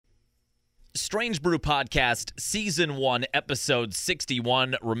Strange Brew Podcast, Season 1, Episode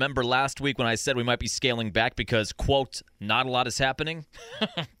 61. Remember last week when I said we might be scaling back because, quote, not a lot is happening?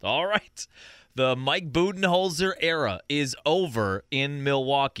 All right. The Mike Budenholzer era is over in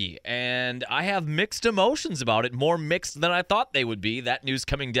Milwaukee, and I have mixed emotions about it, more mixed than I thought they would be. That news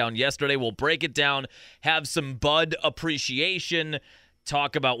coming down yesterday. We'll break it down, have some Bud appreciation,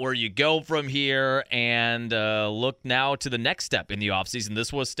 talk about where you go from here, and look now to the next step in the offseason.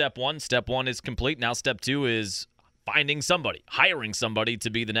 This was step one. Step one is complete. Now step two is finding somebody, hiring somebody to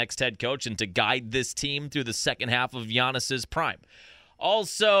be the next head coach and to guide this team through the second half of Giannis's prime.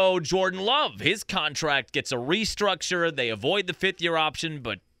 Also, Jordan Love, his contract gets a restructure. They avoid the fifth-year option,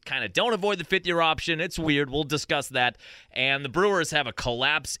 but kind of don't avoid the fifth-year option. It's weird. We'll discuss that. And the Brewers have a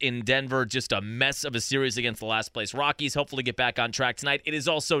collapse in Denver, just a mess of a series against the last-place Rockies. Hopefully get back on track tonight. It is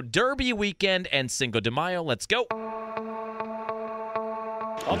also Derby weekend and Cinco de Mayo. Let's go.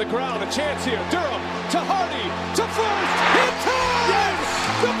 On the ground, a chance here. Durham to Hardy to first. In time! Yes!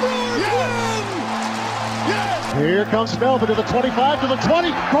 The Brewers win! Yes! Here comes Melvin to the 25, to the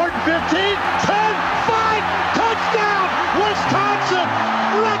 20, Gordon 15, 10, 5, touchdown! Wisconsin!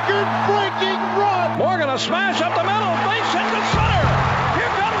 Record-breaking run! Morgan, a smash up the middle, base hit to center.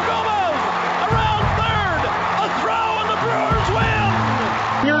 Here comes Gomez, around third, a throw, and the Brewers win!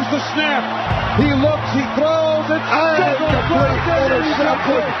 Here's the snap. He looks, he throws, it's complete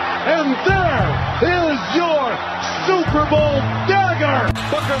interception. And there is your Super Bowl dagger!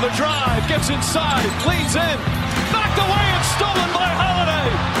 Booker the drive, gets inside, leans in, backed away and stolen by Holiday.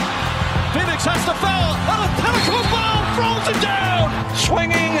 Phoenix has to foul, and a pinnacle ball throws it down.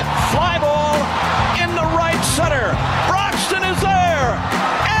 Swinging fly ball in the right center. Broxton is there,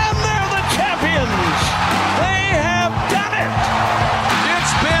 and they're the champions. They have done it.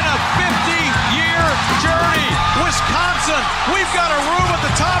 It's been a 50-year journey. Wisconsin, we've got a room at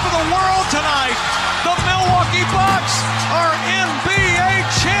the top of the world tonight. The Milwaukee Bucks are NBA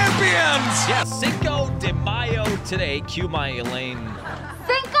champions. Yeah, Cinco de Mayo today. Cue my Elaine.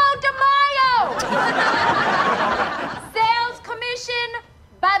 Cinco de Mayo! Sales commission,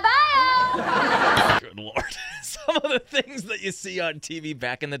 bye-bye! Good Lord. Some of the things that you see on TV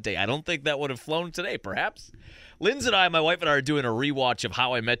back in the day, I don't think that would have flown today, perhaps. Linz and I, my wife and I, are doing a rewatch of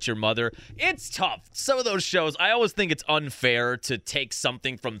How I Met Your Mother. It's tough. Some of those shows, I always think it's unfair to take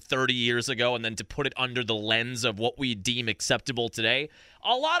something from 30 years ago and then to put it under the lens of what we deem acceptable today.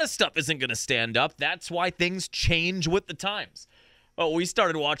 A lot of stuff isn't going to stand up. That's why things change with the times. Oh, we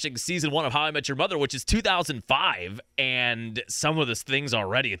started watching season 1 of How I Met Your Mother, which is 2005, and some of the things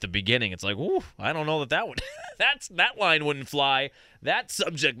already at the beginning, it's like, ooh, I don't know that would, that line wouldn't fly, that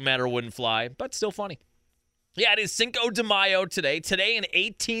subject matter wouldn't fly, but still funny. Yeah, it is Cinco de Mayo today. Today in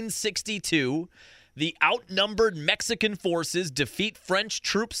 1862, the outnumbered Mexican forces defeat French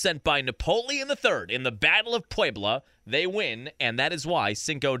troops sent by Napoleon III in the Battle of Puebla. They win, and that is why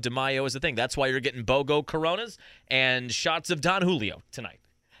Cinco de Mayo is a thing. That's why you're getting BOGO Coronas and shots of Don Julio tonight.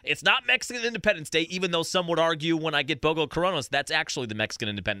 It's not Mexican Independence Day, even though some would argue when I get BOGO Coronas, that's actually the Mexican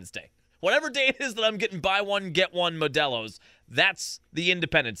Independence Day. Whatever day it is that I'm getting buy one, get one Modelo's, that's the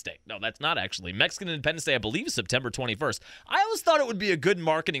Independence Day. No, that's not actually. Mexican Independence Day, I believe, is September 21st. I always thought it would be a good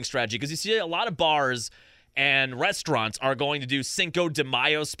marketing strategy because you see a lot of bars and restaurants are going to do Cinco de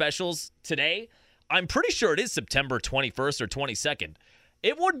Mayo specials today. I'm pretty sure it is September 21st or 22nd.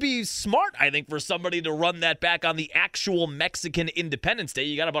 It would be smart, I think, for somebody to run that back on the actual Mexican Independence Day.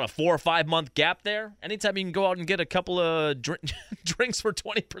 You got about a 4 or 5 month gap there. Anytime you can go out and get a couple of drinks for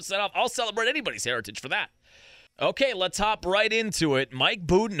 20% off, I'll celebrate anybody's heritage for that. Okay, let's hop right into it. Mike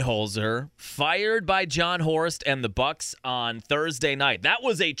Budenholzer fired by John Horst and the Bucks on Thursday night. That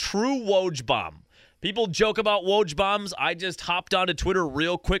was a true Woj bomb. People joke about Woj bombs. I just hopped onto Twitter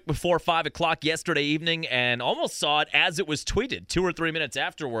real quick before 5 o'clock yesterday evening and almost saw it as it was tweeted 2 or 3 minutes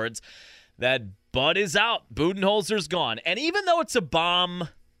afterwards that Bud is out. Budenholzer's gone. And even though it's a bomb,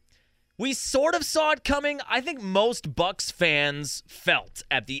 we sort of saw it coming. I think most Bucks fans felt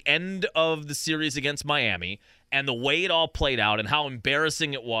at the end of the series against Miami and the way it all played out and how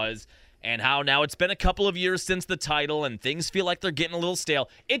embarrassing it was and how now it's been a couple of years since the title and things feel like they're getting a little stale.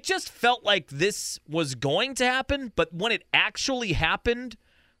 It just felt like this was going to happen, but when it actually happened,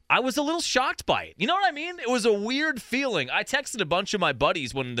 I was a little shocked by it. You know what I mean? It was a weird feeling. I texted a bunch of my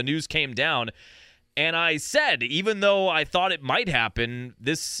buddies when the news came down, and I said, even though I thought it might happen,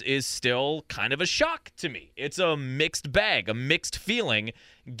 this is still kind of a shock to me. It's a mixed bag, a mixed feeling,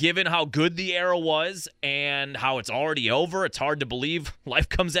 given how good the era was and how it's already over. It's hard to believe life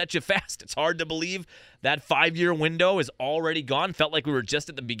comes at you fast. It's hard to believe that 5-year window is already gone. Felt like we were just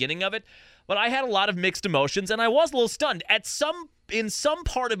at the beginning of it. But I had a lot of mixed emotions, and I was a little stunned. At some in some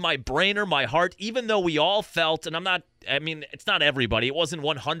part of my brain or my heart, even though we all felt, and it's not everybody. It wasn't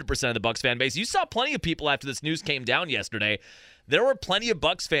 100% of the Bucs fan base. You saw plenty of people after this news came down yesterday. There were plenty of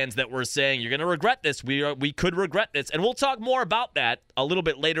Bucs fans that were saying, you're going to regret this. We could regret this. And we'll talk more about that a little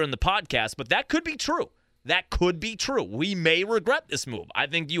bit later in the podcast, but that could be true. That could be true. We may regret this move. I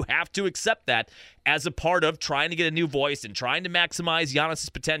think you have to accept that as a part of trying to get a new voice and trying to maximize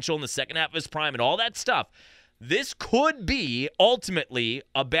Giannis' potential in the second half of his prime and all that stuff. This could be ultimately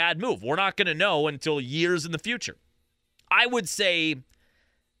a bad move. We're not going to know until years in the future. I would say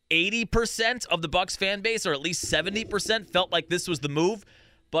 80% of the Bucs fan base, or at least 70%, felt like this was the move.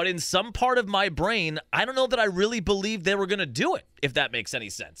 But in some part of my brain, I don't know that I really believed they were going to do it, if that makes any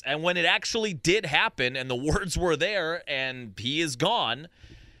sense. And when it actually did happen and the words were there and he is gone,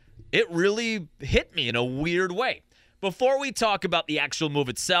 it really hit me in a weird way. Before we talk about the actual move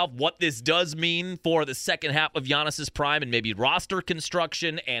itself, what this does mean for the second half of Giannis' prime and maybe roster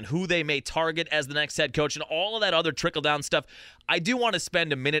construction and who they may target as the next head coach and all of that other trickle-down stuff, I do want to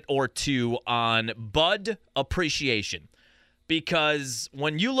spend a minute or two on Bud appreciation. Because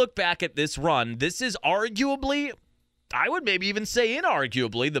when you look back at this run, this is arguably, I would maybe even say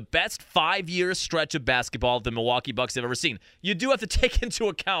inarguably, the best 5-year stretch of basketball the Milwaukee Bucks have ever seen. You do have to take into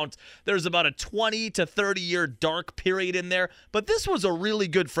account there's about a 20 to 30-year dark period in there, but this was a really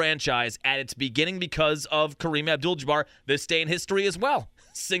good franchise at its beginning because of Kareem Abdul-Jabbar, this day in history as well.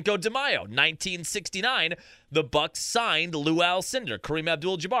 Cinco de Mayo, 1969, the Bucks signed Lou Alcindor, Kareem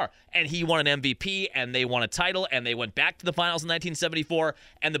Abdul-Jabbar, and he won an MVP, and they won a title, and they went back to the finals in 1974,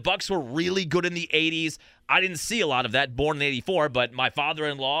 and the Bucks were really good in the 80s. I didn't see a lot of that, born in 84, but my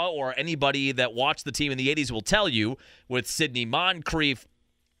father-in-law or anybody that watched the team in the 80s will tell you, with Sidney Moncrief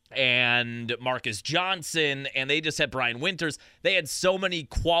and Marcus Johnson, and they just had Brian Winters. They had so many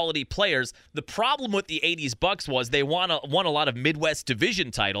quality players. The problem with the 80s Bucks was they won a lot of Midwest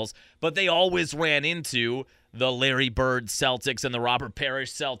Division titles, but they always ran into the Larry Bird Celtics and the Robert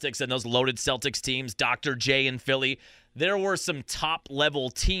Parrish Celtics and those loaded Celtics teams, Dr. J in Philly. There were some top-level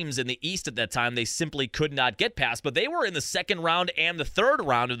teams in the East at that time they simply could not get past, but they were in the second round and the third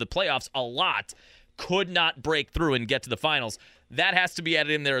round of the playoffs a lot. Could not break through and get to the finals. That has to be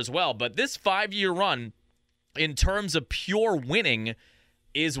added in there as well. But this 5-year run, in terms of pure winning,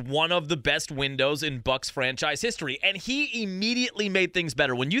 is one of the best windows in Bucks franchise history. And he immediately made things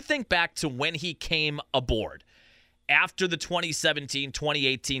better. When you think back to when he came aboard, after the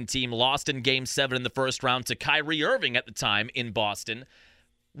 2017-2018 team lost in Game 7 in the first round to Kyrie Irving at the time in Boston,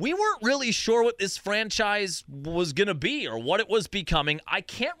 we weren't really sure what this franchise was going to be or what it was becoming. I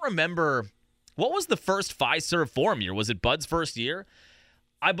can't remember. What was the first Fiserv Forum year? Was it Bud's first year?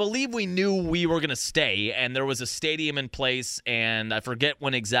 I believe we knew we were going to stay, and there was a stadium in place, and I forget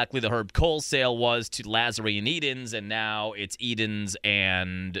when exactly the Herb Cole sale was to Lazary and Edens, and now it's Edens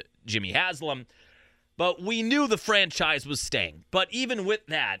and Jimmy Haslam. But we knew the franchise was staying. But even with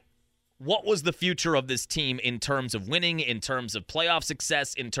that, what was the future of this team in terms of winning, in terms of playoff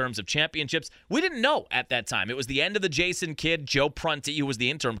success, in terms of championships? We didn't know at that time. It was the end of the Jason Kidd, Joe Prunty, who was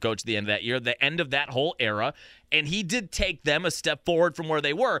the interim coach at the end of that year, the end of that whole era. And he did take them a step forward from where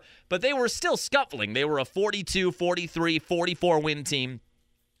they were, but they were still scuffling. They were a 42, 43, 44-win team,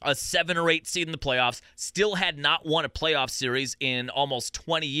 a 7 or 8 seed in the playoffs, still had not won a playoff series in almost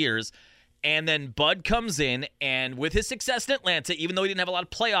 20 years. And then Bud comes in, and with his success in Atlanta, even though he didn't have a lot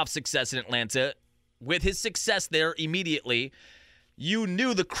of playoff success in Atlanta, with his success there immediately, you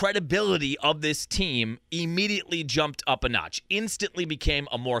knew the credibility of this team immediately jumped up a notch. Instantly became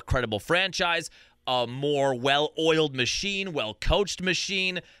a more credible franchise, a more well-oiled machine, well-coached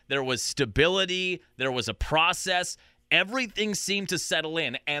machine. There was stability. There was a process. Everything seemed to settle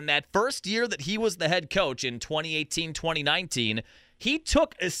in. And that first year that he was the head coach in 2018-2019, he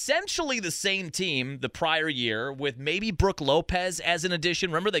took essentially the same team the prior year with maybe Brook Lopez as an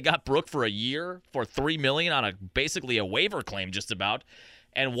addition. Remember, they got Brook for a year for $3 million on basically a waiver claim just about.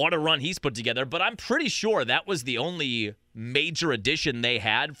 And what a run he's put together. But I'm pretty sure that was the only major addition they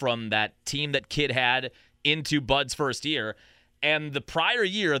had from that team that Kidd had into Bud's first year. And the prior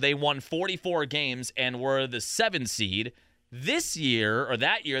year, they won 44 games and were the 7 seed. This year, or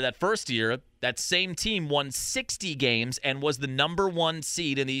that year, that first year, that same team won 60 games and was the number 1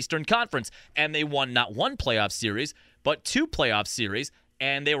 seed in the Eastern Conference. And they won not 1 playoff series, but 2 playoff series.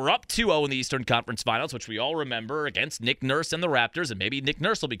 And they were up 2-0 in the Eastern Conference Finals, which we all remember, against Nick Nurse and the Raptors. And maybe Nick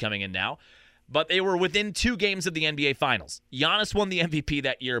Nurse will be coming in now. But they were within 2 games of the NBA Finals. Giannis won the MVP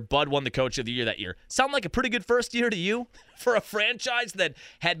that year. Bud won the Coach of the Year that year. Sound like a pretty good first year to you? For a franchise that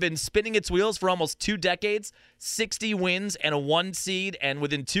had been spinning its wheels for almost 2 decades, 60 wins and a 1 seed, and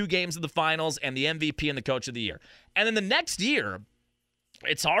within 2 games of the Finals and the MVP and the Coach of the Year. And then the next year,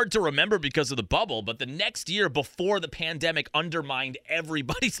 it's hard to remember because of the bubble, but the next year before the pandemic undermined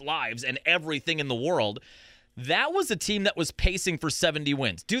everybody's lives and everything in the world, that was a team that was pacing for 70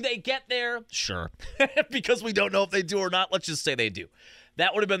 wins. Do they get there? Sure. Because we don't know if they do or not. Let's just say they do.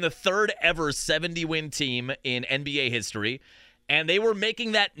 That would have been the third ever 70-win team in NBA history. And they were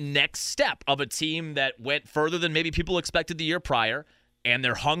making that next step of a team that went further than maybe people expected the year prior. And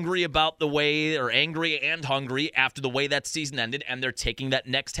they're hungry about the way, or angry and hungry after the way that season ended, and they're taking that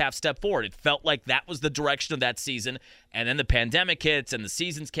next half step forward. It felt like that was the direction of that season, and then the pandemic hits, and the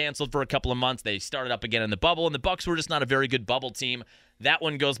season's canceled for a couple of months. They started up again in the bubble, and the Bucks were just not a very good bubble team. That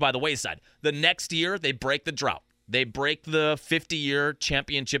one goes by the wayside. The next year, they break the drought. They break the 50-year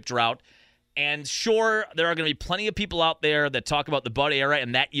championship drought. And sure, there are going to be plenty of people out there that talk about the Bud era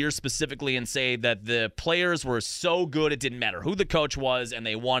and that year specifically and say that the players were so good it didn't matter who the coach was and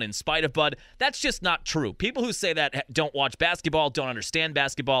they won in spite of Bud. That's just not true. People who say that don't watch basketball, don't understand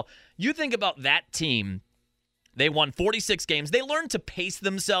basketball. You think about that team. They won 46 games. They learned to pace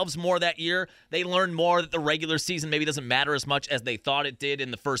themselves more that year. They learned more that the regular season maybe doesn't matter as much as they thought it did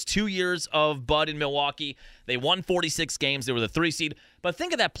in the first 2 years of Bud in Milwaukee. They won 46 games. They were the 3 seed. But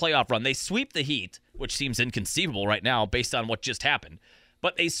think of that playoff run. They sweep the Heat, which seems inconceivable right now based on what just happened.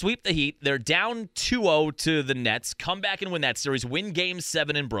 But they sweep the Heat. They're down 2-0 to the Nets. Come back and win that series. Win Game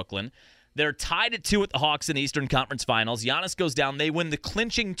 7 in Brooklyn. They're tied at 2 with the Hawks in the Eastern Conference Finals. Giannis goes down. They win the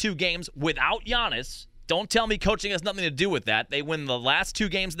clinching 2 games without Giannis. Don't tell me coaching has nothing to do with that. They win the last 2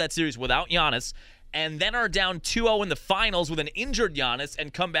 games of that series without Giannis and then are down 2-0 in the finals with an injured Giannis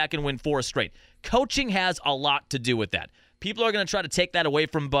and come back and win 4 straight. Coaching has a lot to do with that. People are going to try to take that away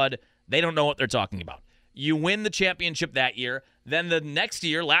from Bud. They don't know what they're talking about. You win the championship that year. Then the next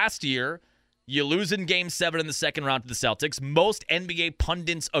year, last year, you lose in Game 7 in the second round to the Celtics. Most NBA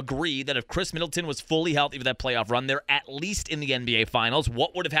pundits agree that if Chris Middleton was fully healthy for that playoff run, they're at least in the NBA Finals.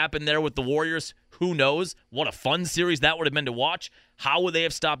 What would have happened there with the Warriors? Who knows? What a fun series that would have been to watch. How would they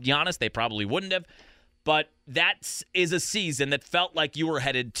have stopped Giannis? They probably wouldn't have. But that is a season that felt like you were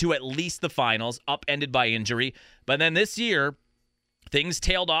headed to at least the finals, upended by injury. But then this year, things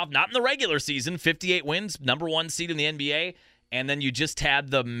tailed off. Not in the regular season. 58 wins, number 1 seed in the NBA. And then you just had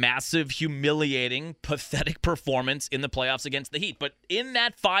the massive, humiliating, pathetic performance in the playoffs against the Heat. But in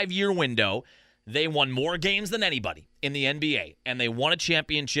that 5-year window, they won more games than anybody in the NBA. And they won a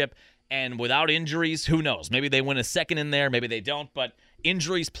championship. And without injuries, who knows? Maybe they win a second in there. Maybe they don't. But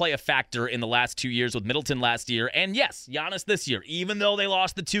injuries play a factor in the last 2 years with Middleton last year. And yes, Giannis this year. Even though they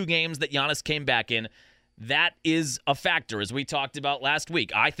lost the 2 games that Giannis came back in, that is a factor, as we talked about last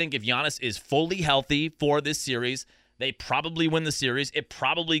week. I think if Giannis is fully healthy for this series, they probably win the series. It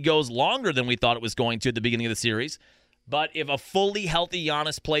probably goes longer than we thought it was going to at the beginning of the series. But if a fully healthy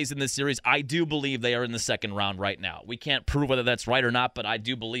Giannis plays in this series, I do believe they are in the second round right now. We can't prove whether that's right or not, but I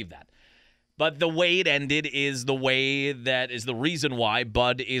do believe that. But the way it ended is the way that is the reason why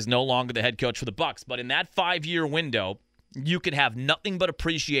Bud is no longer the head coach for the Bucks. But in that 5-year window, you can have nothing but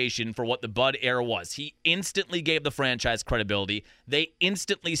appreciation for what the Bud era was. He instantly gave the franchise credibility. They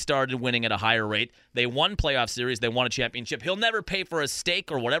instantly started winning at a higher rate. They won playoff series. They won a championship. He'll never pay for a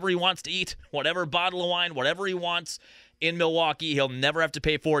steak or whatever he wants to eat, whatever bottle of wine, whatever he wants in Milwaukee. He'll never have to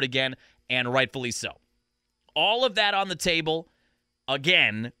pay for it again, and rightfully so. All of that on the table.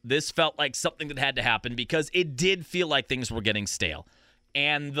 Again, this felt like something that had to happen because it did feel like things were getting stale.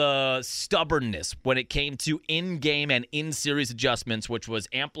 And the stubbornness when it came to in-game and in-series adjustments, which was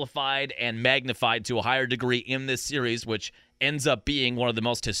amplified and magnified to a higher degree in this series, which ends up being one of the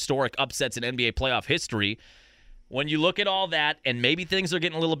most historic upsets in NBA playoff history. When you look at all that, and maybe things are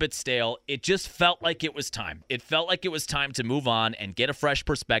getting a little bit stale, it just felt like it was time. It felt like it was time to move on and get a fresh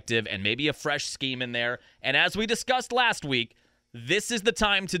perspective and maybe a fresh scheme in there. And as we discussed last week, this is the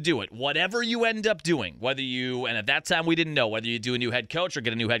time to do it. Whatever you end up doing, whether you, and at that time we didn't know, whether you do a new head coach or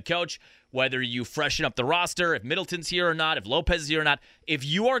get a new head coach, whether you freshen up the roster, if Middleton's here or not, if Lopez is here or not, if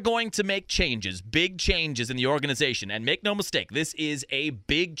you are going to make changes, big changes in the organization, and make no mistake, this is a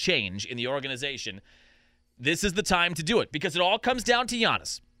big change in the organization, this is the time to do it because it all comes down to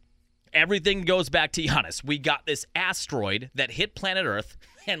Giannis. Everything goes back to Giannis. We got this asteroid that hit planet Earth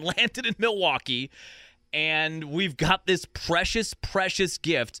and landed in Milwaukee. And we've got this precious, precious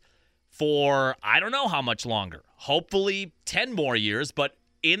gift for I don't know how much longer. Hopefully 10 more years, but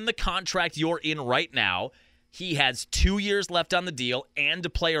in the contract you're in right now, he has 2 years left on the deal and a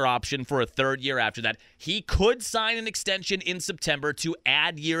player option for a third year after that. He could sign an extension in September to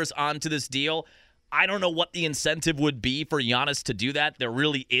add years onto this deal. I don't know what the incentive would be for Giannis to do that. There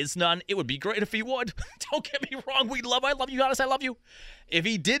really is none. It would be great if he would. Don't get me wrong. I love you, Giannis. I love you. If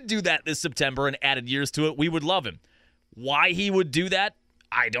he did do that this September and added years to it, we would love him. Why he would do that,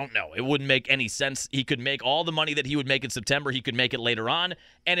 I don't know. It wouldn't make any sense. He could make all the money that he would make in September. He could make it later on.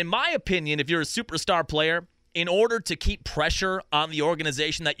 And in my opinion, if you're a superstar player, in order to keep pressure on the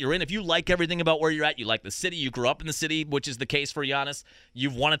organization that you're in, if you like everything about where you're at, you like the city, you grew up in the city, which is the case for Giannis,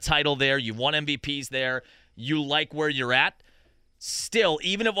 you've won a title there, you've won MVPs there, you like where you're at, still,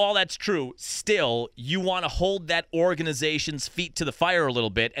 even if all that's true, still, you want to hold that organization's feet to the fire a little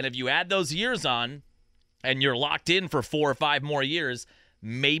bit. And if you add those years on and you're locked in for 4 or 5 more years,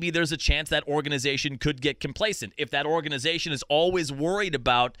 maybe there's a chance that organization could get complacent. If that organization is always worried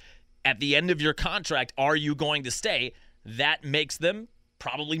about, at the end of your contract, are you going to stay? That makes them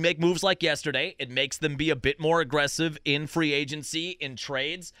probably make moves like yesterday. It makes them be a bit more aggressive in free agency, in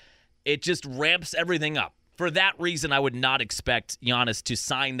trades. It just ramps everything up. For that reason, I would not expect Giannis to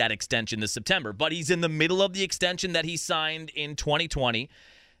sign that extension this September. But he's in the middle of the extension that he signed in 2020.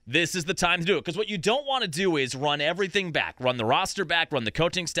 This is the time to do it. Because what you don't want to do is run everything back, run the roster back, run the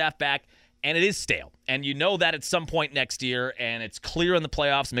coaching staff back, and it is stale. And you know that at some point next year, and it's clear in the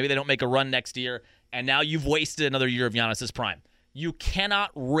playoffs. Maybe they don't make a run next year, and now you've wasted another year of Giannis's prime. You cannot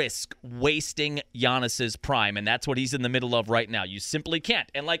risk wasting Giannis's prime, and that's what he's in the middle of right now. You simply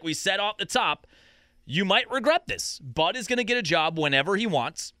can't. And like we said off the top, you might regret this. Bud is going to get a job whenever he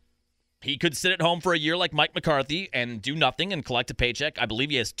wants. He could sit at home for a year like Mike McCarthy and do nothing and collect a paycheck. I believe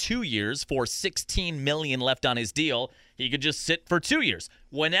he has 2 years for $16 million left on his deal. He could just sit for 2 years.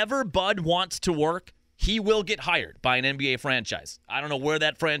 Whenever Bud wants to work, he will get hired by an NBA franchise. I don't know where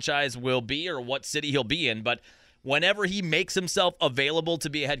that franchise will be or what city he'll be in, but whenever he makes himself available to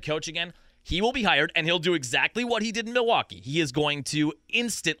be a head coach again, he will be hired, and he'll do exactly what he did in Milwaukee. He is going to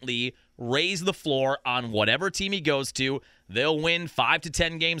instantly raise the floor on whatever team he goes to. They'll win 5 to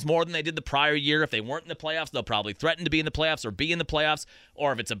 10 games more than they did the prior year. If they weren't in the playoffs, they'll probably threaten to be in the playoffs or be in the playoffs.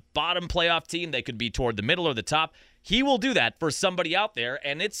 Or if it's a bottom playoff team, they could be toward the middle or the top. He will do that for somebody out there,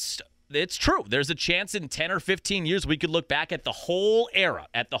 and it's true. There's a chance in 10 or 15 years we could look back at the whole era,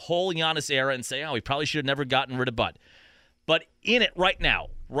 at the whole Giannis era, and say, oh, we probably should have never gotten rid of Bud. But in it right now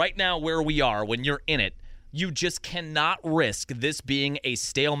where we are, when you're in it, you just cannot risk this being a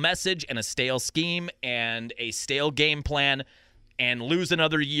stale message and a stale scheme and a stale game plan and lose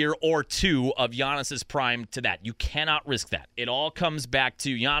another year or two of Giannis's prime to that. You cannot risk that. It all comes back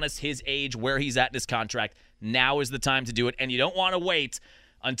to Giannis, his age, where he's at in his contract. Now is the time to do it, and you don't want to wait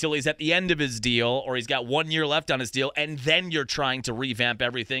until he's at the end of his deal or he's got 1 year left on his deal, and then you're trying to revamp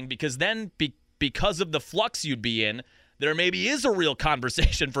everything, because then because of the flux you'd be in, there maybe is a real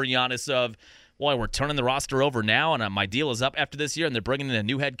conversation for Giannis of, well, we're turning the roster over now, and my deal is up after this year, and they're bringing in a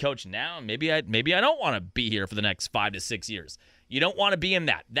new head coach now. Maybe I don't want to be here for the next 5 to 6 years. You don't want to be in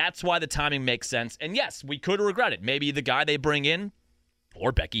that. That's why the timing makes sense. And yes, we could regret it. Maybe the guy they bring in,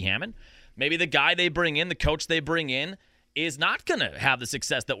 or Becky Hammond, maybe the guy they bring in, the coach they bring in, is not going to have the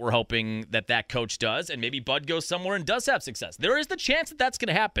success that we're hoping that coach does, and maybe Bud goes somewhere and does have success. There is the chance that that's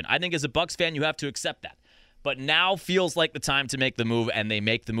going to happen. I think as a Bucks fan, you have to accept that. But now feels like the time to make the move, and they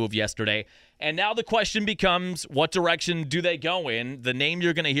make the move yesterday. And now the question becomes, what direction do they go in? The name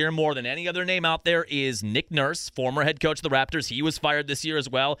you're going to hear more than any other name out there is Nick Nurse, former head coach of the Raptors. He was fired this year as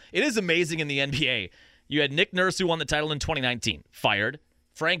well. It is amazing in the NBA. You had Nick Nurse, who won the title in 2019, fired.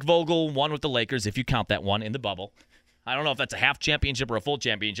 Frank Vogel won with the Lakers, if you count that one, in the bubble. I don't know if that's a half championship or a full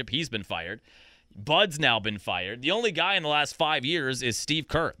championship. He's been fired. Bud's now been fired. The only guy in the last 5 years is Steve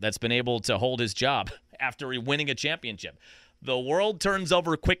Kerr that's been able to hold his job after winning a championship. The world turns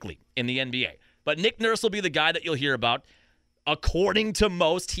over quickly in the NBA. But Nick Nurse will be the guy that you'll hear about. According to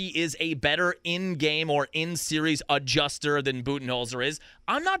most, he is a better in-game or in-series adjuster than Budenholzer is.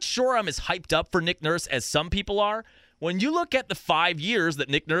 I'm not sure I'm as hyped up for Nick Nurse as some people are. When you look at the 5 years that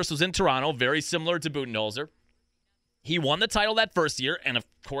Nick Nurse was in Toronto, very similar to Budenholzer, he won the title that first year, and of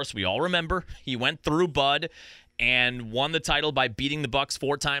course we all remember he went through Bud and won the title by beating the Bucks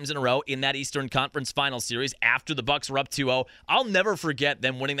 4 times in a row in that Eastern Conference Final Series after the Bucks were up 2-0. I'll never forget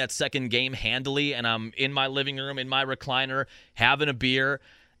them winning that second game handily, and I'm in my living room, in my recliner, having a beer,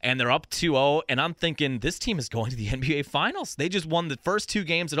 and they're up 2-0, and I'm thinking, this team is going to the NBA Finals. They just won the first 2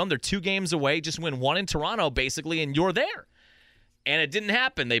 games at home. They're 2 games away, just win 1 in Toronto, basically, and you're there. And it didn't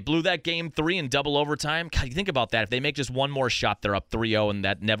happen. They blew that game 3 in double overtime. God, you think about that. If they make just one more shot, they're up 3-0, and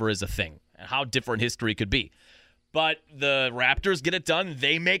that never is a thing. And how different history could be. But the Raptors get it done.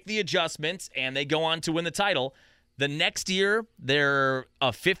 They make the adjustments, and they go on to win the title. The next year, they're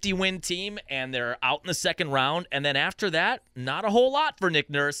a 50-win team, and they're out in the second round. And then after that, not a whole lot for Nick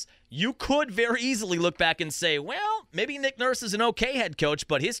Nurse. You could very easily look back and say, well, maybe Nick Nurse is an okay head coach,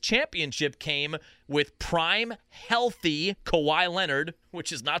 but his championship came with prime, healthy Kawhi Leonard,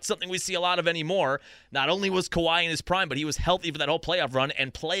 which is not something we see a lot of anymore. Not only was Kawhi in his prime, but he was healthy for that whole playoff run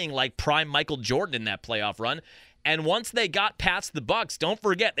and playing like prime Michael Jordan in that playoff run. And once they got past the Bucks, don't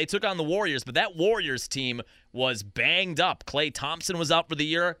forget, they took on the Warriors, but that Warriors team was banged up. Klay Thompson was out for the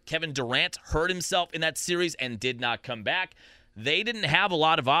year. Kevin Durant hurt himself in that series and did not come back. They didn't have a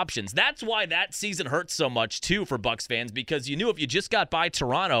lot of options. That's why that season hurt so much, too, for Bucks fans, because you knew if you just got by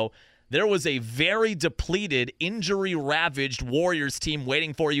Toronto, there was a very depleted, injury-ravaged Warriors team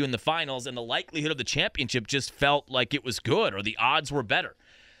waiting for you in the finals, and the likelihood of the championship just felt like it was good or the odds were better.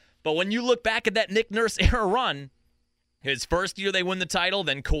 But when you look back at that Nick Nurse era run, his first year they win the title,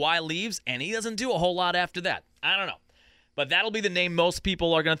 then Kawhi leaves, and he doesn't do a whole lot after that. I don't know. But that'll be the name most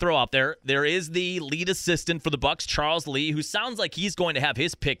people are going to throw out there. There is the lead assistant for the Bucks, Charles Lee, who sounds like he's going to have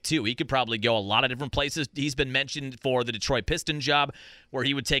his pick too. He could probably go a lot of different places. He's been mentioned for the Detroit Pistons job, where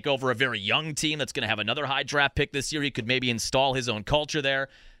he would take over a very young team that's going to have another high draft pick this year. He could maybe install his own culture there.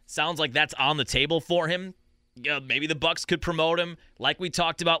 Sounds like that's on the table for him. Yeah, maybe the Bucks could promote him. Like we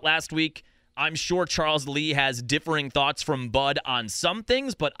talked about last week, I'm sure Charles Lee has differing thoughts from Bud on some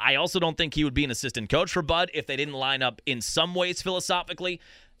things, but I also don't think he would be an assistant coach for Bud if they didn't line up in some ways philosophically.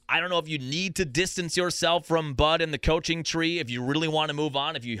 I don't know if you need to distance yourself from Bud and the coaching tree if you really want to move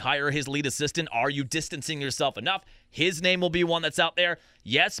on. If you hire his lead assistant, are you distancing yourself enough? His name will be one that's out there.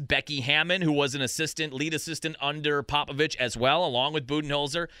 Yes, Becky Hammon, who was an lead assistant under Popovich as well, along with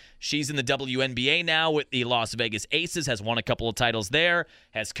Budenholzer. She's in the WNBA now with the Las Vegas Aces, has won a couple of titles there,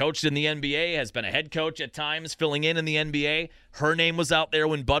 has coached in the NBA, has been a head coach at times, filling in the NBA. Her name was out there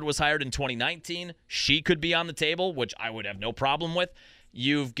when Bud was hired in 2019. She could be on the table, which I would have no problem with.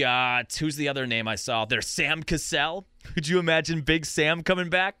 You've got, who's the other name I saw there? Sam Cassell. Could you imagine Big Sam coming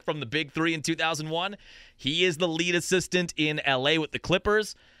back from the Big Three in 2001? He is the lead assistant in LA with the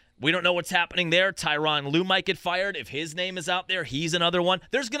Clippers. We don't know what's happening there. Tyronn Lue might get fired. If his name is out there, he's another one.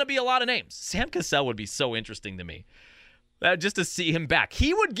 There's going to be a lot of names. Sam Cassell would be so interesting to me. Just to see him back.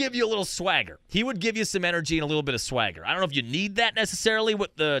 He would give you a little swagger. He would give you some energy and a little bit of swagger. I don't know if you need that necessarily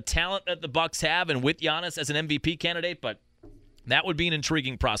with the talent that the Bucks have and with Giannis as an MVP candidate, but that would be an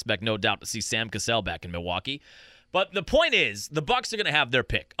intriguing prospect, no doubt, to see Sam Cassell back in Milwaukee. But the point is, the Bucks are going to have their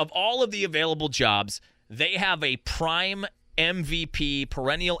pick. Of all of the available jobs, they have a prime MVP,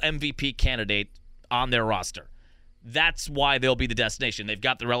 perennial MVP candidate on their roster. That's why they'll be the destination. They've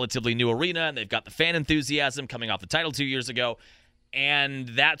got the relatively new arena, and they've got the fan enthusiasm coming off the title 2 years ago, and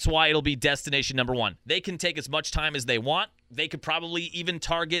that's why it'll be destination number one. They can take as much time as they want. They could probably even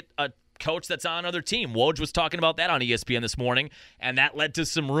target a coach that's on another team. Woj was talking about that on ESPN this morning, and that led to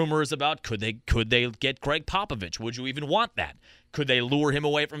some rumors about could they get Greg Popovich? Would you even want that? Could they lure him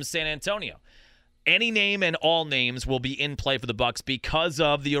away from San Antonio? Any name and all names will be in play for the Bucks because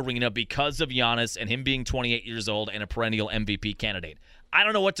of the arena, because of Giannis and him being 28 years old and a perennial MVP candidate. I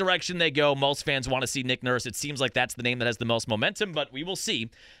don't know what direction they go. Most fans want to see Nick Nurse. It seems like that's the name that has the most momentum, but we will see.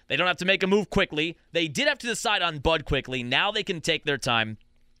 They don't have to make a move quickly. They did have to decide on Bud quickly. Now they can take their time.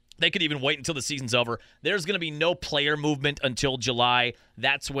 They could even wait until the season's over. There's going to be no player movement until July.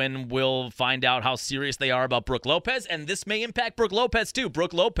 That's when we'll find out how serious they are about Brook Lopez, and this may impact Brook Lopez too.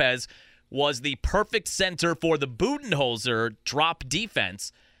 Brook Lopez was the perfect center for the Budenholzer drop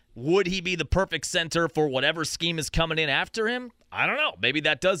defense. Would he be the perfect center for whatever scheme is coming in after him? I don't know. Maybe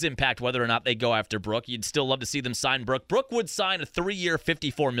that does impact whether or not they go after Brook. You'd still love to see them sign Brook. Brook would sign a 3-year,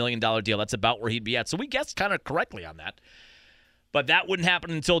 $54 million deal. That's about where he'd be at. So we guessed kind of correctly on that. But that wouldn't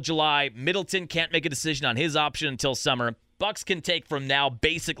happen until July. Middleton can't make a decision on his option until summer. Bucks can take from now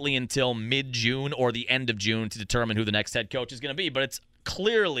basically until mid-June or the end of June to determine who the next head coach is going to be. But it's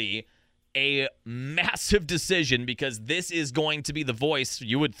clearly a massive decision because this is going to be the voice,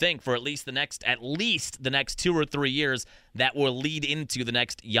 you would think, for at least the next 2 or 3 years that will lead into the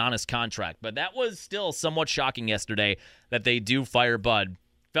next Giannis contract. But that was still somewhat shocking yesterday that they do fire Bud.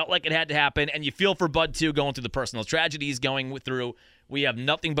 Felt like it had to happen, and you feel for Bud, too, going through the personal tragedy he's going through. We have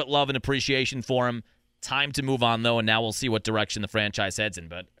nothing but love and appreciation for him. Time to move on, though, and now we'll see what direction the franchise heads in.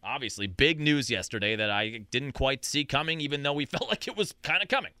 But obviously, big news yesterday that I didn't quite see coming, even though we felt like it was kind of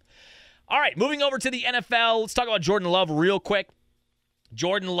coming. All right, moving over to the NFL. Let's talk about Jordan Love real quick.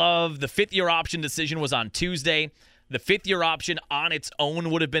 Jordan Love, the fifth-year option decision was on Tuesday. The fifth-year option on its own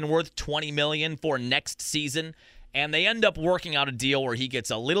would have been worth $20 million for next season. And they end up working out a deal where he gets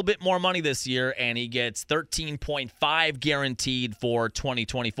a little bit more money this year, and he gets $13.5 guaranteed for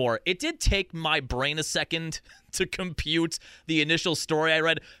 2024. It did take my brain a second to compute the initial story I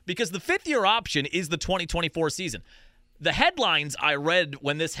read, because the fifth-year option is the 2024 season. The headlines I read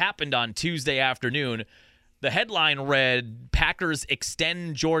when this happened on Tuesday afternoon, the headline read, Packers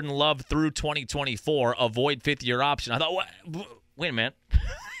extend Jordan Love through 2024, avoid fifth-year option. I thought, wait a minute.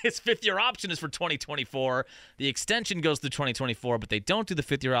 His fifth-year option is for 2024. The extension goes through 2024, but they don't do the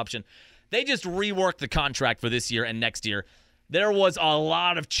fifth-year option. They just reworked the contract for this year and next year. There was a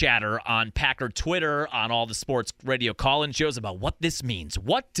lot of chatter on Packer Twitter, on all the sports radio call-in shows about what this means.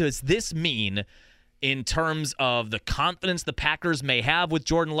 What does this mean in terms of the confidence the Packers may have with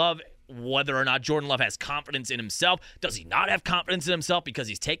Jordan Love, whether or not Jordan Love has confidence in himself? Does he not have confidence in himself because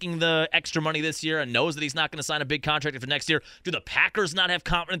he's taking the extra money this year and knows that he's not going to sign a big contract for next year? Do the Packers not have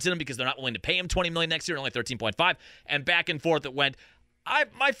confidence in him because they're not willing to pay him $20 million next year and only $13.5? And back and forth it went.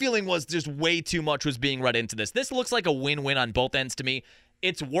 My feeling was just way too much was being read into this. This looks like a win-win on both ends to me.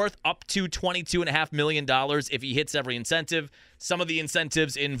 It's worth up to $22.5 million if he hits every incentive. Some of the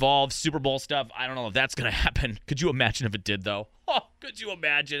incentives involve Super Bowl stuff. I don't know if that's going to happen. Could you imagine if it did, though? Oh, could you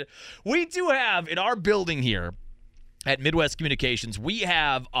imagine? We do have, in our building here at Midwest Communications, we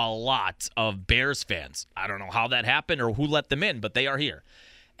have a lot of Bears fans. I don't know how that happened or who let them in, but they are here.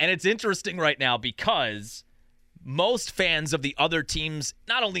 And it's interesting right now because most fans of the other teams,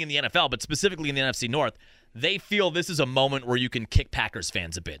 not only in the NFL, but specifically in the NFC North, they feel this is a moment where you can kick Packers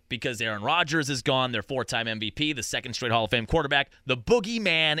fans a bit because Aaron Rodgers is gone, their four-time MVP, the second straight Hall of Fame quarterback. The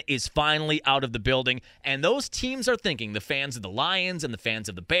boogeyman is finally out of the building, and those teams are thinking, the fans of the Lions and the fans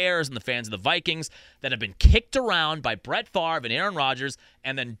of the Bears and the fans of the Vikings that have been kicked around by Brett Favre and Aaron Rodgers,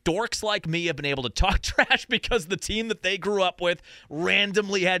 and then dorks like me have been able to talk trash because the team that they grew up with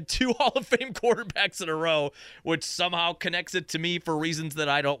randomly had two Hall of Fame quarterbacks in a row, which somehow connects it to me for reasons that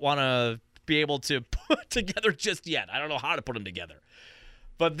I don't want to be able to put together just yet. I don't know how to put them together.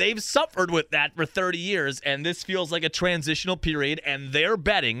 But they've suffered with that for 30 years, and this feels like a transitional period, and they're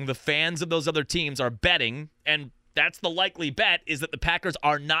betting, the fans of those other teams are betting, and that's the likely bet, is that the Packers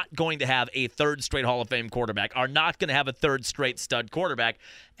are not going to have a third straight Hall of Fame quarterback, are not going to have a third straight stud quarterback,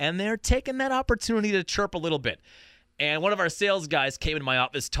 and they're taking that opportunity to chirp a little bit. And one of our sales guys came into my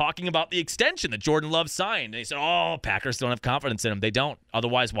office talking about the extension that Jordan Love signed. And he said, Packers don't have confidence in him. They don't.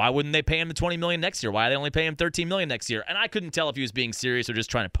 Otherwise, why wouldn't they pay him the $20 million next year? Why are they only paying him $13 million next year? And I couldn't tell if he was being serious or just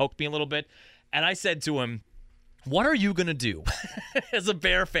trying to poke me a little bit. And I said to him, what are you going to do as a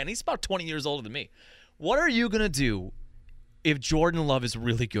Bear fan? He's about 20 years older than me. What are you going to do if Jordan Love is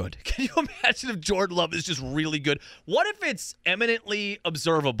really good? Can you imagine if Jordan Love is just really good? What if it's eminently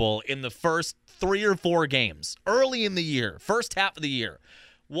observable in the first 3 or 4 games, early in the year, first half of the year?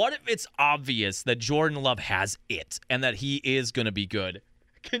 What if it's obvious that Jordan Love has it and that he is going to be good?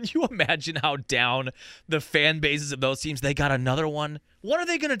 Can you imagine how down the fan bases of those teams? They got another one. What are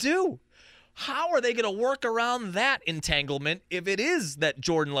they going to do? How are they going to work around that entanglement if it is that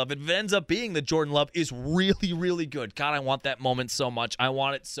Jordan Love, if it ends up being that Jordan Love is really, really good? God, I want that moment so much. I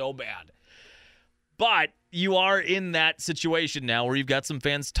want it so bad. But you are in that situation now where you've got some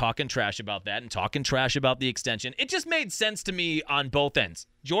fans talking trash about that and talking trash about the extension. It just made sense to me on both ends.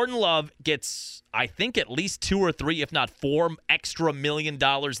 Jordan Love gets, I think, at least 2 or 3, if not 4 extra $1 million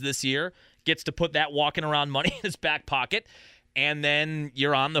this year. Gets to put that walking around money in his back pocket. And then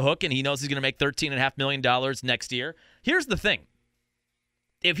you're on the hook, and he knows he's going to make $13.5 million next year. Here's the thing.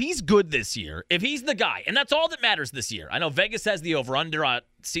 If he's good this year, if he's the guy, and that's all that matters this year. I know Vegas has the over-under on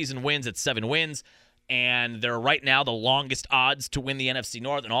season wins at 7 wins, and they're right now the longest odds to win the NFC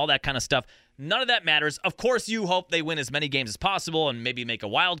North and all that kind of stuff. None of that matters. Of course, you hope they win as many games as possible and maybe make a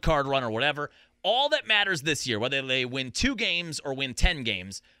wild card run or whatever. All that matters this year, whether they win 2 games or win 10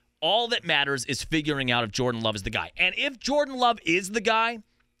 games, all that matters is figuring out if Jordan Love is the guy. And if Jordan Love is the guy,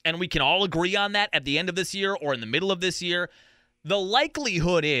 and we can all agree on that at the end of this year or in the middle of this year, the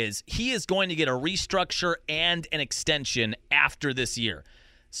likelihood is he is going to get a restructure and an extension after this year.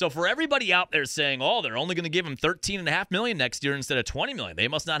 So for everybody out there saying, they're only going to give him $13.5 million next year instead of $20 million, they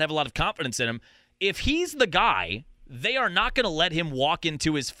must not have a lot of confidence in him. If he's the guy, they are not going to let him walk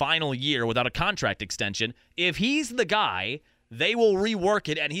into his final year without a contract extension. If he's the guy, they will rework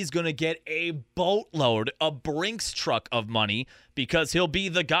it, and he's going to get a boatload, a Brinks truck of money, because he'll be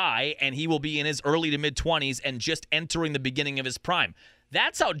the guy, and he will be in his early to mid-20s and just entering the beginning of his prime.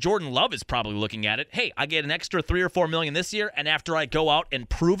 That's how Jordan Love is probably looking at it. Hey, I get an extra $3 or $4 million this year, and after I go out and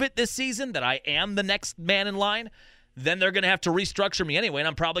prove it this season that I am the next man in line, then they're going to have to restructure me anyway, and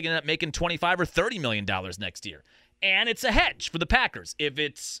I'm probably going to end up making $25 or $30 million next year. And it's a hedge for the Packers. If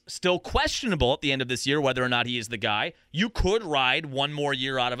it's still questionable at the end of this year whether or not he is the guy, you could ride one more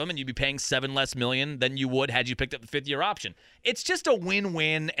year out of him and you'd be paying $7 less million than you would had you picked up the fifth-year option. It's just a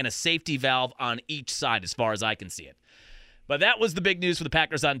win-win and a safety valve on each side as far as I can see it. But that was the big news for the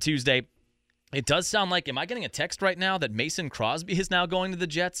Packers on Tuesday. It does sound like, am I getting a text right now that Mason Crosby is now going to the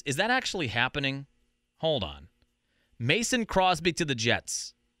Jets? Is that actually happening? Hold on. Mason Crosby to the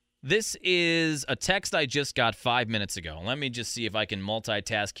Jets. This is a text I just got 5 minutes ago. Let me just see if I can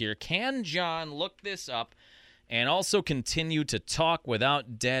multitask here. Can John look this up and also continue to talk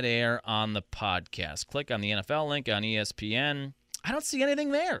without dead air on the podcast? Click on the NFL link on ESPN. I don't see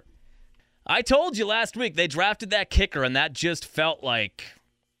anything there. I told you last week they drafted that kicker, and that just felt like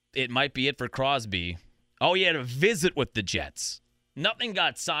it might be it for Crosby. Oh, he had a visit with the Jets. Nothing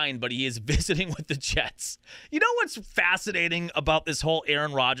got signed, but he is visiting with the Jets. You know what's fascinating about this whole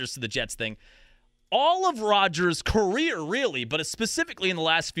Aaron Rodgers to the Jets thing? All of Rodgers' career, really, but specifically in the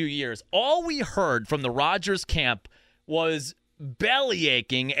last few years, all we heard from the Rodgers camp was belly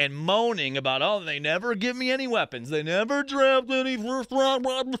aching and moaning about, oh, they never give me any weapons. They never draft any first-round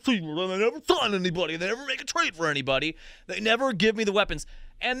wide receivers. They never sign anybody. They never make a trade for anybody. They never give me the weapons.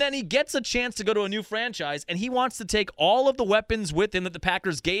 And then he gets a chance to go to a new franchise, and he wants to take all of the weapons with him that the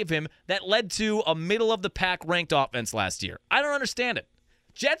Packers gave him that led to a middle-of-the-pack ranked offense last year. I don't understand it.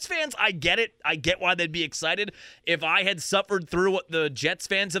 Jets fans, I get it. I get why they'd be excited. If I had suffered through what the Jets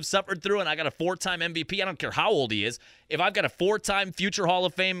fans have suffered through and I got a 4-time MVP, I don't care how old he is. If I've got a 4-time future Hall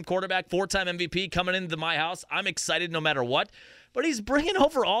of Fame quarterback, 4-time MVP coming into my house, I'm excited no matter what. But he's bringing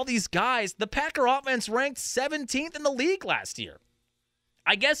over all these guys. The Packer offense ranked 17th in the league last year.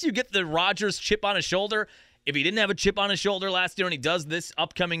 I guess you get the Rodgers chip on his shoulder. If he didn't have a chip on his shoulder last year and he does this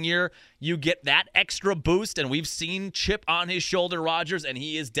upcoming year, you get that extra boost. And we've seen chip on his shoulder Rodgers, and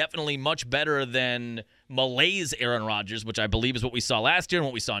he is definitely much better than malaise Aaron Rodgers, which I believe is what we saw last year and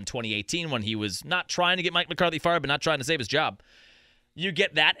what we saw in 2018 when he was not trying to get Mike McCarthy fired but not trying to save his job. You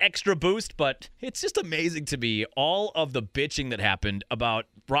get that extra boost, but it's just amazing to me all of the bitching that happened about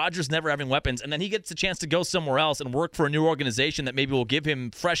Rodgers never having weapons, and then he gets a chance to go somewhere else and work for a new organization that maybe will give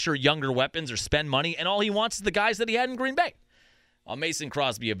him fresher, younger weapons or spend money, and all he wants is the guys that he had in Green Bay. Mason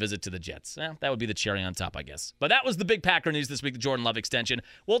Crosby, a visit to the Jets. That would be the cherry on top, I guess. But that was the big Packer news this week, the Jordan Love extension.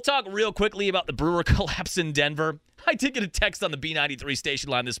 We'll talk real quickly about the Brewer collapse in Denver. I did get a text on the B93 station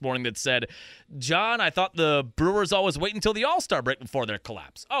line this morning that said, John, I thought the Brewers always wait until the All-Star break before their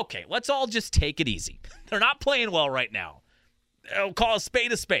collapse. Okay, let's all just take it easy. They're not playing well right now. I'll call a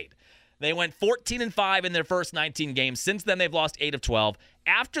spade a spade. They went 14-5 in their first 19 games. Since then, they've lost 8 of 12.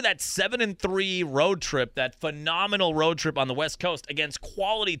 After that 7-3 road trip, that phenomenal road trip on the West Coast against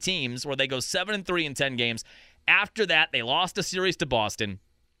quality teams where they go 7-3 in 10 games, after that, they lost a series to Boston,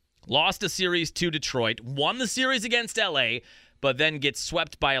 lost a series to Detroit, won the series against L.A., but then get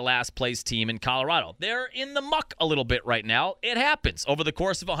swept by a last-place team in Colorado. They're in the muck a little bit right now. It happens over the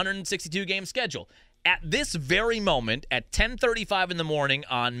course of a 162-game schedule. At this very moment, at 10:35 in the morning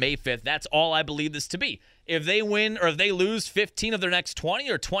on May 5th, that's all I believe this to be. If they win or if they lose 15 of their next 20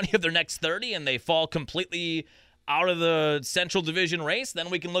 or 20 of their next 30 and they fall completely out of the Central Division race,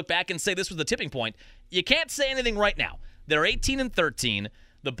 then we can look back and say this was the tipping point. You can't say anything right now. They're 18-13.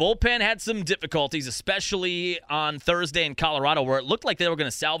 The bullpen had some difficulties, especially on Thursday in Colorado, where it looked like they were going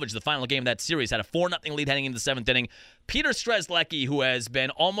to salvage the final game of that series. Had a 4-0 lead heading into the 7th inning. Peter Strzelecki, who has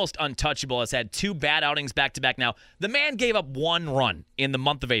been almost untouchable, has had 2 bad outings back-to-back now. The man gave up 1 run in the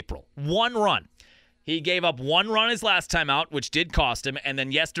month of April. 1 run. He gave up 1 run his last time out, which did cost him, and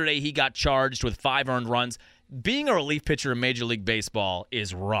then yesterday he got charged with 5 earned runs. Being a relief pitcher in Major League Baseball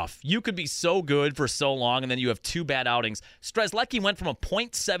is rough. You could be so good for so long, and then you have 2 bad outings. Strzelecki went from a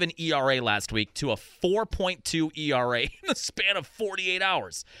 .7 ERA last week to a 4.2 ERA in the span of 48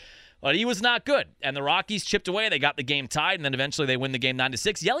 hours. But he was not good, and the Rockies chipped away. They got the game tied, and then eventually they win the game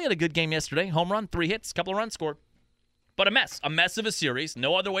 9-6. Yelly had a good game yesterday. Home run, 3 hits, couple of runs scored. But a mess of a series.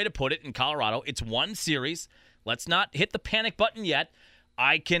 No other way to put it in Colorado. It's one series. Let's not hit the panic button yet.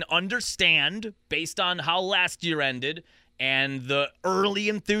 I can understand, based on how last year ended, and the early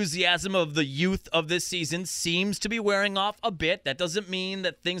enthusiasm of the youth of this season seems to be wearing off a bit. That doesn't mean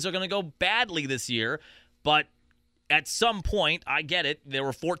that things are going to go badly this year, but at some point, I get it. They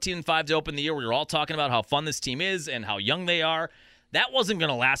were 14-5 to open the year. We were all talking about how fun this team is and how young they are. That wasn't going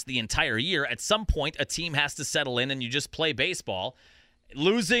to last the entire year. At some point, a team has to settle in, and you just play baseball.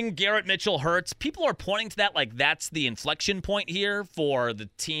 Losing Garrett Mitchell hurts. People are pointing to that like that's the inflection point here for the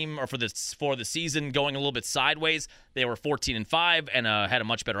team or for the season going a little bit sideways. They were 14-5 and had a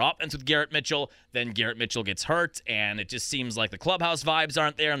much better offense with Garrett Mitchell. Then Garrett Mitchell gets hurt, and it just seems like the clubhouse vibes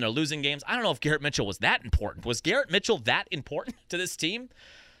aren't there, and they're losing games. I don't know if Garrett Mitchell was that important. Was Garrett Mitchell that important to this team?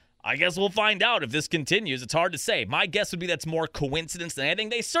 I guess we'll find out if this continues. It's hard to say. My guess would be that's more coincidence than anything.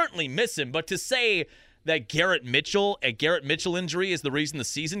 They certainly miss him, but to say that a Garrett Mitchell injury is the reason the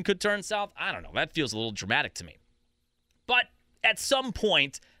season could turn south, I don't know. That feels a little dramatic to me. But at some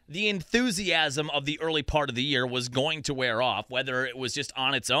point, the enthusiasm of the early part of the year was going to wear off, whether it was just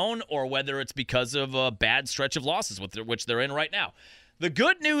on its own or whether it's because of a bad stretch of losses, which they're in right now. The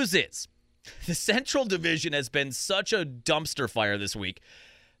good news is the Central Division has been such a dumpster fire this week.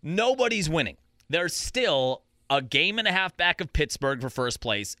 Nobody's winning. There's still a game and a half back of Pittsburgh for first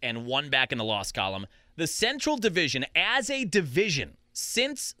place and one back in the loss column. The Central Division, as a division,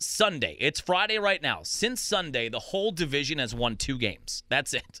 since Sunday, it's Friday right now, since Sunday, the whole division has won 2 games.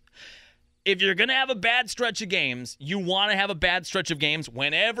 That's it. If you're going to have a bad stretch of games, you want to have a bad stretch of games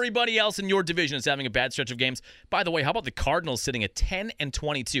when everybody else in your division is having a bad stretch of games. By the way, how about the Cardinals sitting at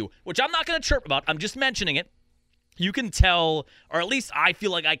 10-22, which I'm not going to chirp about. I'm just mentioning it. You can tell, or at least I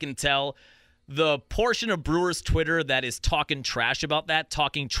feel like I can tell, the portion of Brewers Twitter that is talking trash about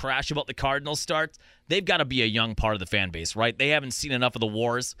the Cardinals starts, they've got to be a young part of the fan base, right? They haven't seen enough of the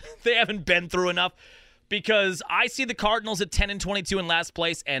wars. They haven't been through enough. Because I see the Cardinals at 10-22 in last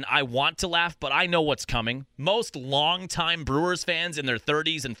place, and I want to laugh, but I know what's coming. Most longtime Brewers fans in their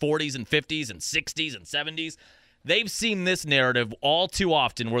 30s and 40s and 50s and 60s and 70s, they've seen this narrative all too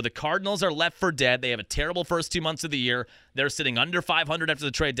often where the Cardinals are left for dead. They have a terrible first 2 months of the year. They're sitting under 500 after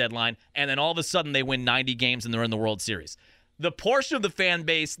the trade deadline, and then all of a sudden they win 90 games and they're in the World Series. The portion of the fan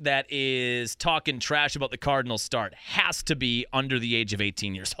base that is talking trash about the Cardinals start has to be under the age of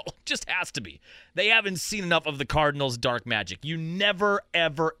 18 years old. Just has to be. They haven't seen enough of the Cardinals' dark magic. You never,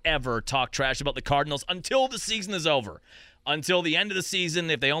 ever, ever talk trash about the Cardinals until the season is over. Until the end of the season,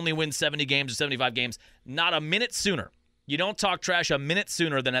 if they only win 70 games or 75 games, not a minute sooner. You don't talk trash a minute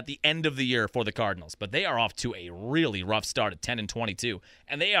sooner than at the end of the year for the Cardinals. But they are off to a really rough start at 10-22,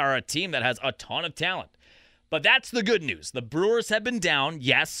 and they are a team that has a ton of talent. But that's the good news. The Brewers have been down,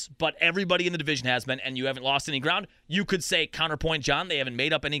 yes, but everybody in the division has been, and you haven't lost any ground. You could say, counterpoint, John, they haven't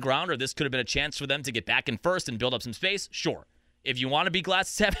made up any ground, or this could have been a chance for them to get back in first and build up some space. Sure. If you want to be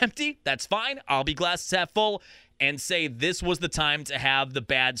glasses half empty, that's fine. I'll be glasses half full and say this was the time to have the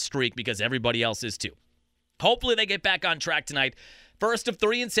bad streak because everybody else is too. Hopefully they get back on track tonight. First of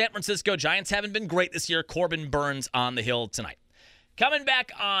 3 in San Francisco. Giants haven't been great this year. Corbin Burns on the hill tonight. Coming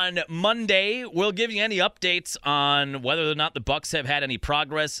back on Monday, we'll give you any updates on whether or not the Bucs have had any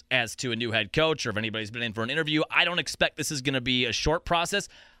progress as to a new head coach or if anybody's been in for an interview. I don't expect this is going to be a short process.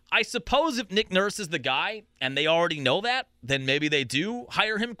 I suppose if Nick Nurse is the guy and they already know that, then maybe they do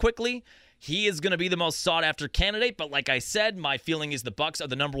hire him quickly. He is going to be the most sought-after candidate, but like I said, my feeling is the Bucs are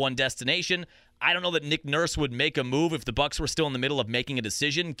the number one destination. I don't know that Nick Nurse would make a move if the Bucs were still in the middle of making a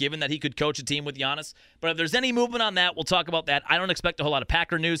decision, given that he could coach a team with Giannis. But if there's any movement on that, we'll talk about that. I don't expect a whole lot of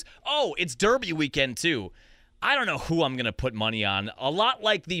Packer news. Oh, it's Derby weekend, too. I don't know who I'm going to put money on. A lot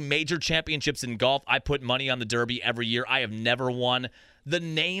like the major championships in golf, I put money on the Derby every year. I have never won. The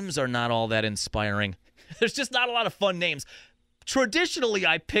names are not all that inspiring. There's just not a lot of fun names. Traditionally,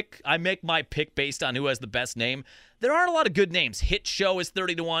 I make my pick based on who has the best name. There aren't a lot of good names. Hit Show is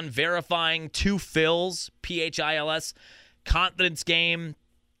 30-1. Verifying, Two Phils, Phils. Confidence Game,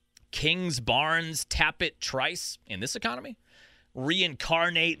 Kings Barnes, Tap It Trice. In this economy,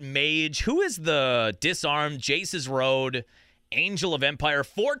 Reincarnate Mage. Who is the Disarmed? Jace's Road, Angel of Empire.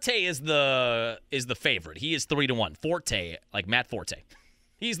 Forte is the favorite. He is 3-1. Forte, like Matt Forte.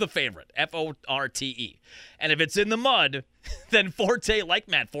 He's the favorite, Forte. And if it's in the mud, then Forte, like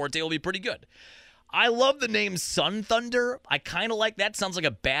Matt Forte, will be pretty good. I love the name Sun Thunder. I kind of like that. Sounds like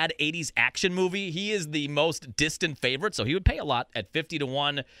a bad 80s action movie. He is the most distant favorite, so he would pay a lot at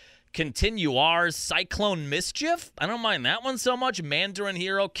 50-1. Continue ours. Cyclone Mischief. I don't mind that one so much. Mandarin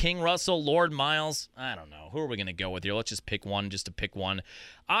Hero, King Russell, Lord Miles. I don't know. Who are we going to go with here? Let's just pick one, just to pick one.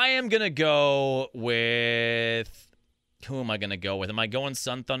 I am going to go with... Who am I going to go with? Am I going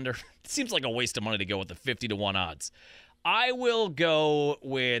Sun Thunder? It seems like a waste of money to go with the 50-1 odds. I will go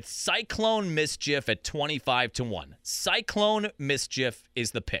with Cyclone Mischief at 25-1. Cyclone Mischief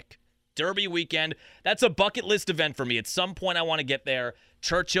is the pick. Derby weekend. That's a bucket list event for me. At some point, I want to get there.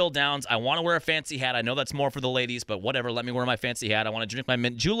 Churchill Downs. I want to wear a fancy hat. I know that's more for the ladies, but whatever. Let me wear my fancy hat. I want to drink my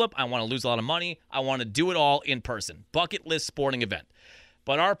mint julep. I want to lose a lot of money. I want to do it all in person. Bucket list sporting event.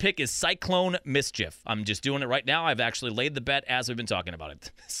 But our pick is Cyclone Mischief. I'm just doing it right now. I've actually laid the bet as we've been talking about it.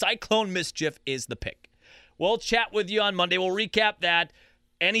 Cyclone Mischief is the pick. We'll chat with you on Monday. We'll recap that.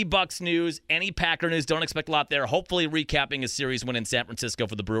 Any Bucks news, any Packer news. Don't expect a lot there. Hopefully recapping a series win in San Francisco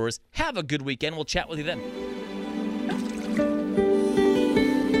for the Brewers. Have a good weekend. We'll chat with you then.